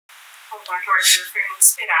contar que o Arthur foi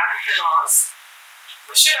inesperado pra nós.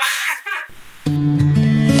 Vou chorar.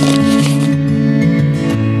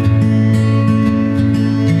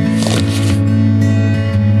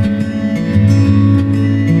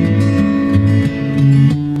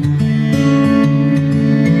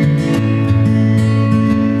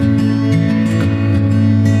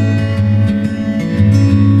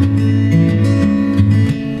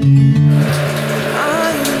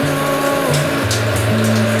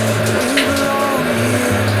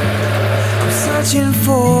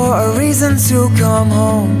 For a reason to come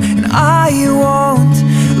home, and I won't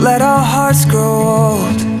let our hearts grow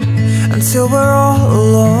old until we're all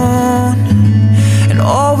alone, and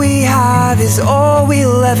all we have is all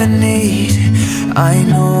we'll ever need. I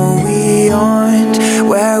know we aren't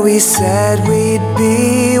where we said we'd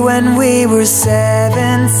be when we were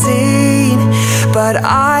 17, but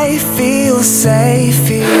I feel safe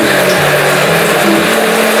here.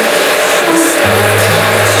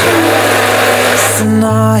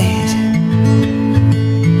 Tonight,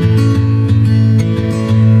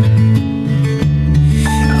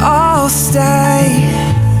 I'll stay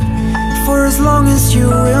for as long as you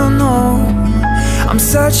will know. I'm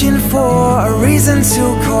searching for a reason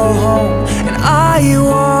to call home, and I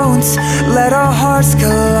won't let our hearts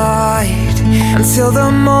collide until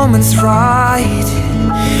the moment's right,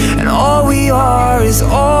 and all we are is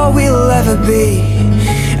all we'll ever be.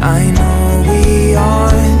 I know we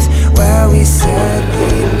aren't where we said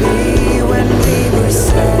we'd be when we were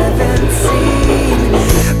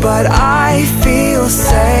 17, but I feel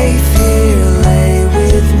safe here. Lay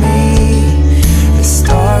with me, the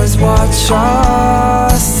stars watch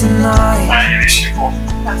us tonight. Ele chegou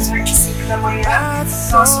às 5 da manhã,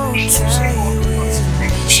 nosso vídeo chegou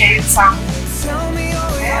cheio de saúde,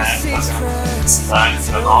 fazendo publicidade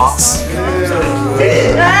pra nós.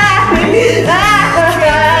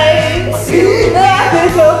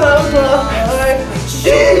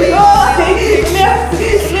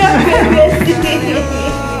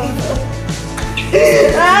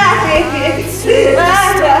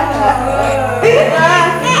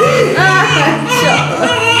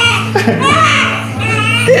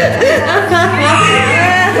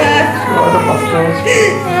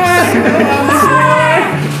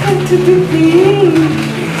 Tudo bem?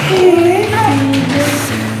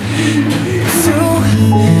 To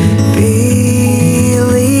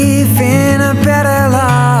believe in a better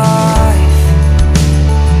life,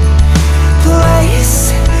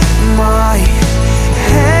 place my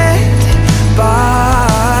hand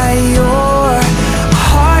by your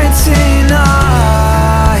heart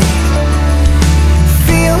tonight,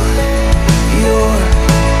 feel your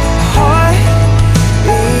heart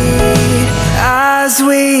beat as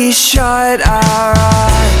we shut our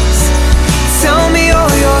eyes. Tell me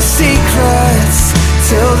all your secrets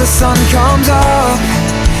till the sun comes up.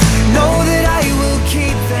 Know that I will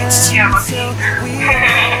keep them till we